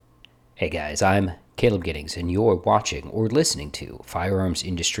Hey guys, I'm Caleb Giddings, and you're watching or listening to Firearms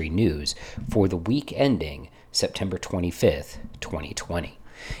Industry News for the week ending September 25th, 2020.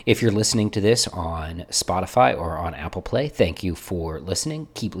 If you're listening to this on Spotify or on Apple Play, thank you for listening.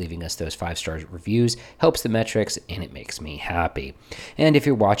 Keep leaving us those 5-star reviews. Helps the metrics, and it makes me happy. And if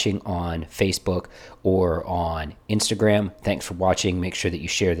you're watching on Facebook or on Instagram, thanks for watching. Make sure that you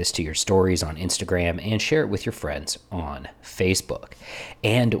share this to your stories on Instagram and share it with your friends on Facebook.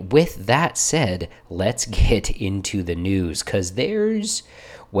 And with that said, let's get into the news, because there's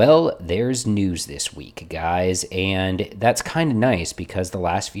news this week, guys, and that's kind of nice because the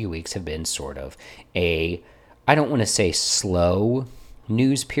last few weeks have been sort of I don't want to say slow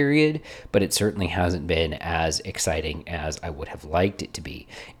news period, but it certainly hasn't been as exciting as I would have liked it to be.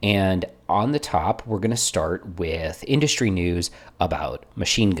 And on the top, we're going to start with industry news about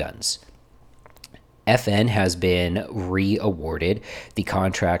machine guns. FN has been re-awarded the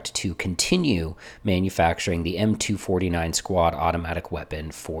contract to continue manufacturing the M249 squad automatic weapon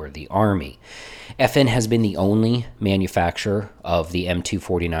for the Army. FN has been the only manufacturer of the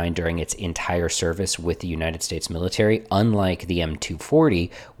M249 during its entire service with the United States military, unlike the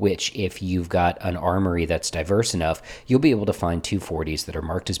M240, which, if you've got an armory that's diverse enough, you'll be able to find 240s that are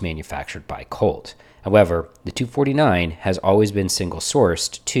marked as manufactured by Colt. However, the 249 has always been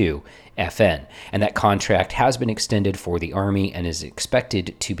single-sourced to FN, and that contract has been extended for the Army and is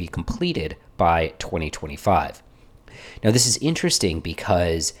expected to be completed by 2025. Now, this is interesting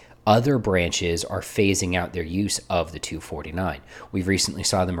because other branches are phasing out their use of the 249. We recently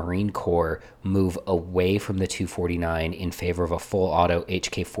saw the Marine Corps move away from the 249 in favor of a full auto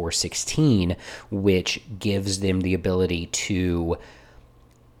HK416, which gives them the ability to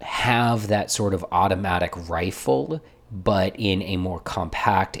have that sort of automatic rifle, but in a more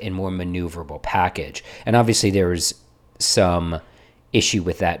compact and more maneuverable package. And obviously there's some issue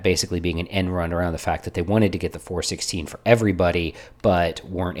with that basically being an end run around the fact that they wanted to get the 416 for everybody, but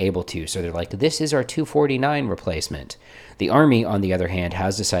weren't able to. So they're like, this is our 249 replacement. The Army, on the other hand,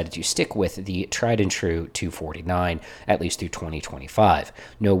 has decided to stick with the tried and true 249, at least through 2025.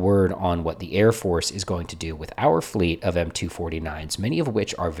 No word on what the Air Force is going to do with our fleet of M249s, many of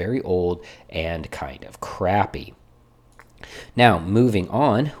which are very old and kind of crappy. Now, moving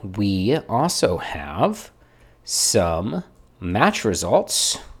on, we also have some match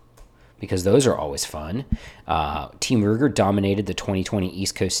results, because those are always fun. Team Ruger dominated the 2020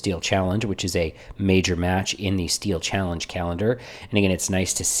 East Coast Steel Challenge, which is a major match in the Steel Challenge calendar. And again, it's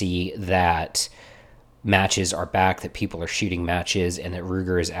nice to see that matches are back, that people are shooting matches, and that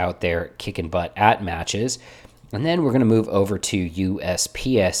Ruger is out there kicking butt at matches. And then we're going to move over to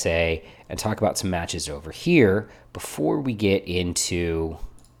USPSA and talk about some matches over here before we get into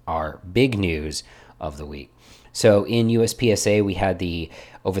our big news of the week. So in USPSA, we had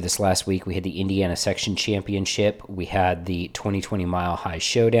over this last week, we had the Indiana Section Championship, we had the 2020 Mile High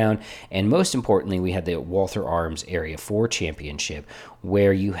Showdown, and most importantly, we had the Walther Arms Area 4 Championship,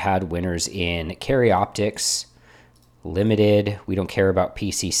 where you had winners in Carry Optics, Limited, we don't care about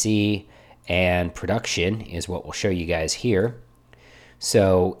PCC, and Production is what we'll show you guys here.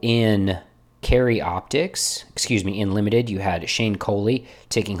 So in in Limited, you had Shane Coley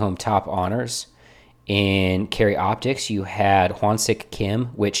taking home top honors. In Carry Optics, you had Hwansik Kim,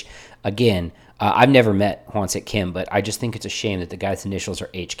 which, again, I've never met Hwansik Kim, but I just think it's a shame that the guy's initials are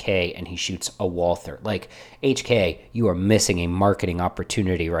HK and he shoots a Walther. Like, HK, you are missing a marketing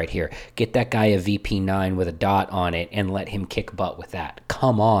opportunity right here. Get that guy a VP9 with a dot on it and let him kick butt with that.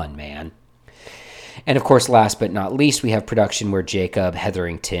 Come on, man. And of course, last but not least, we have Production, where Jacob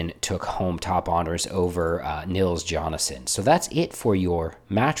Hetherington took home top honors over Nils Jonasson. So that's it for your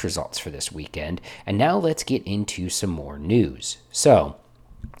match results for this weekend. And now let's get into some more news. So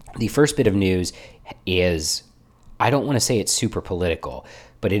the first bit of news is, I don't want to say it's super political,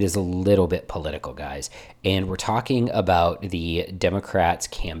 but it is a little bit political, guys. And we're talking about the Democrats'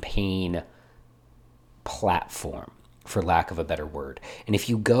 campaign platform, for lack of a better word. And if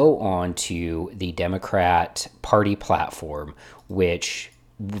you go on to the Democrat Party platform, which,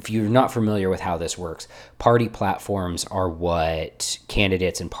 if you're not familiar with how this works, party platforms are what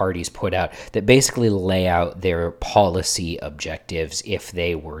candidates and parties put out that basically lay out their policy objectives if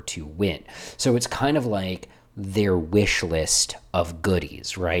they were to win. So it's kind of like their wish list of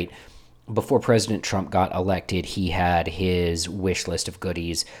goodies, right? Before President Trump got elected, he had his wish list of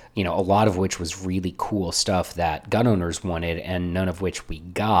goodies, a lot of which was really cool stuff that gun owners wanted and none of which we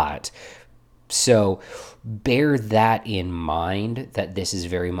got. So bear that in mind, that this is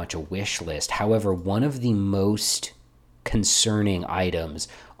very much a wish list. However, one of the most concerning items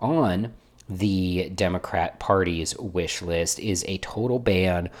on the Democrat Party's wish list is a total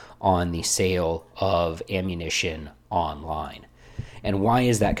ban on the sale of ammunition online. And why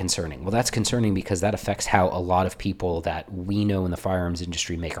is that concerning? Well, that's concerning because that affects how a lot of people that we know in the firearms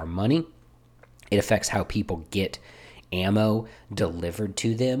industry make our money. It affects how people get ammo delivered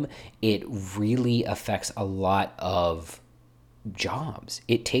to them. It really affects a lot of jobs.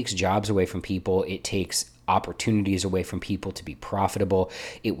 It takes jobs away from people. It takes opportunities away from people to be profitable.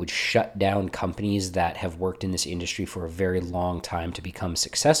 It would shut down companies that have worked in this industry for a very long time to become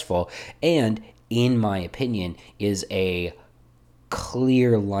successful. And in my opinion, is a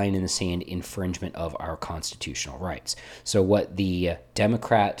clear line in the sand infringement of our constitutional rights. So what the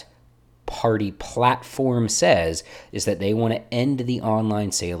Democrat Party platform says is that they want to end the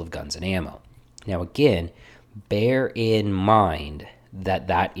online sale of guns and ammo. Now, again, bear in mind that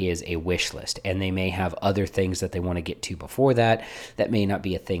that is a wish list, and they may have other things that they want to get to before that. That may not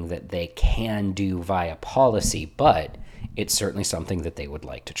be a thing that they can do via policy, but it's certainly something that they would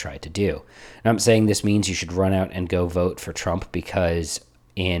like to try to do. And I'm saying this means you should run out and go vote for Trump, because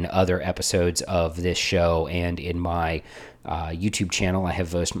in other episodes of this show and in my YouTube channel, I have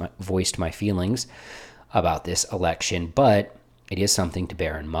voiced my feelings about this election, but it is something to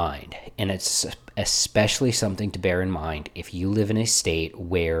bear in mind. And it's especially something to bear in mind if you live in a state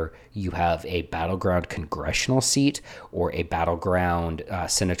where you have a battleground congressional seat or a battleground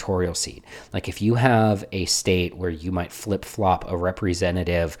senatorial seat. Like if you have a state where you might flip-flop a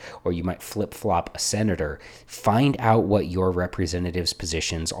representative or you might flip-flop a senator, find out what your representatives'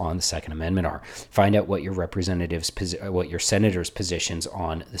 positions on the Second Amendment are. Find out what your what your senators' positions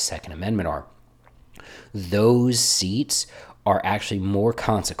on the Second Amendment are. Those seats are actually more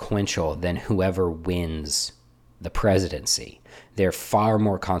consequential than whoever wins the presidency. They're far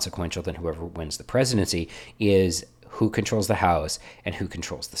more consequential than whoever wins the presidency is who controls the House and who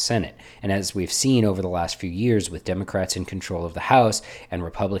controls the Senate. And as we've seen over the last few years, with Democrats in control of the House and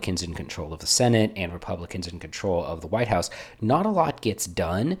Republicans in control of the Senate and Republicans in control of the White House, not a lot gets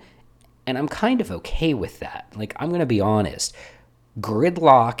done. And I'm kind of okay with that. Like, I'm going to be honest.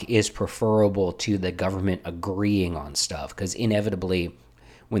 Gridlock is preferable to the government agreeing on stuff, because inevitably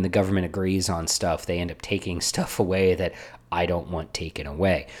when the government agrees on stuff, they end up taking stuff away that I don't want taken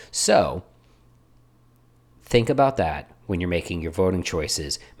away. So think about that when you're making your voting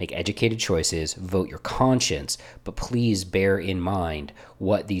choices. Make educated choices, vote your conscience, but please bear in mind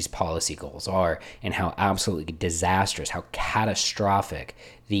what these policy goals are and how absolutely disastrous, how catastrophic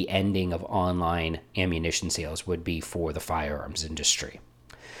the ending of online ammunition sales would be for the firearms industry.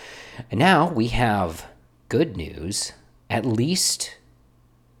 And now we have good news, at least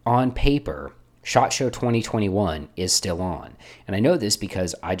on paper. SHOT Show 2021 is still on. And I know this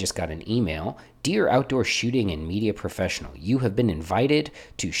because I just got an email. Dear outdoor shooting and media professional, you have been invited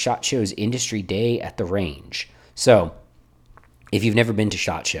to SHOT Show's Industry Day at the range. So if you've never been to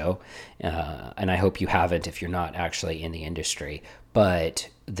SHOT Show, and I hope you haven't if you're not actually in the industry, but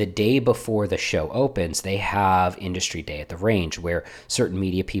the day before the show opens, they have Industry Day at the range where certain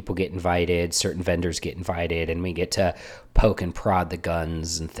media people get invited, certain vendors get invited, and we get to poke and prod the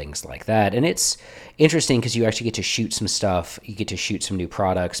guns and things like that. And it's interesting because you actually get to shoot some stuff. You get to shoot some new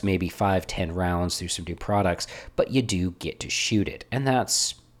products, maybe 5-10 rounds through some new products, but you do get to shoot it, and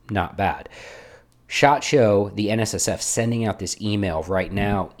that's not bad. SHOT Show, the NSSF, sending out this email right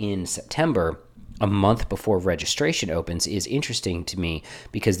now in September, a month before registration opens, is interesting to me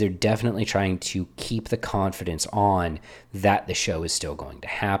because they're definitely trying to keep the confidence on that the show is still going to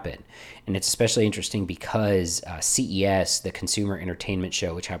happen. And it's especially interesting because CES, the Consumer Entertainment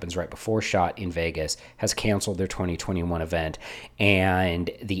Show, which happens right before SHOT in Vegas, has canceled their 2021 event.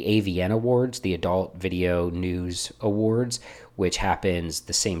 And the AVN Awards, the Adult Video News Awards, which happens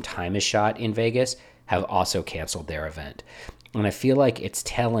the same time as SHOT in Vegas, have also canceled their event. And I feel like it's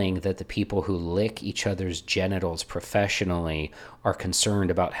telling that the people who lick each other's genitals professionally are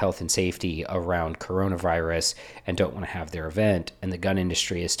concerned about health and safety around coronavirus and don't want to have their event. And the gun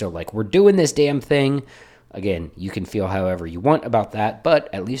industry is still like, we're doing this damn thing. Again, you can feel however you want about that,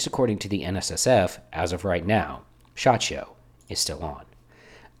 but at least according to the NSSF, as of right now, SHOT Show is still on.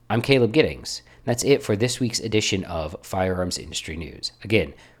 I'm Caleb Giddings. That's it for this week's edition of Firearms Industry News.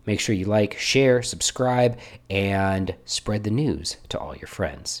 Again, make sure you like, share, subscribe, and spread the news to all your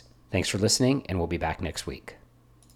friends. Thanks for listening, and we'll be back next week.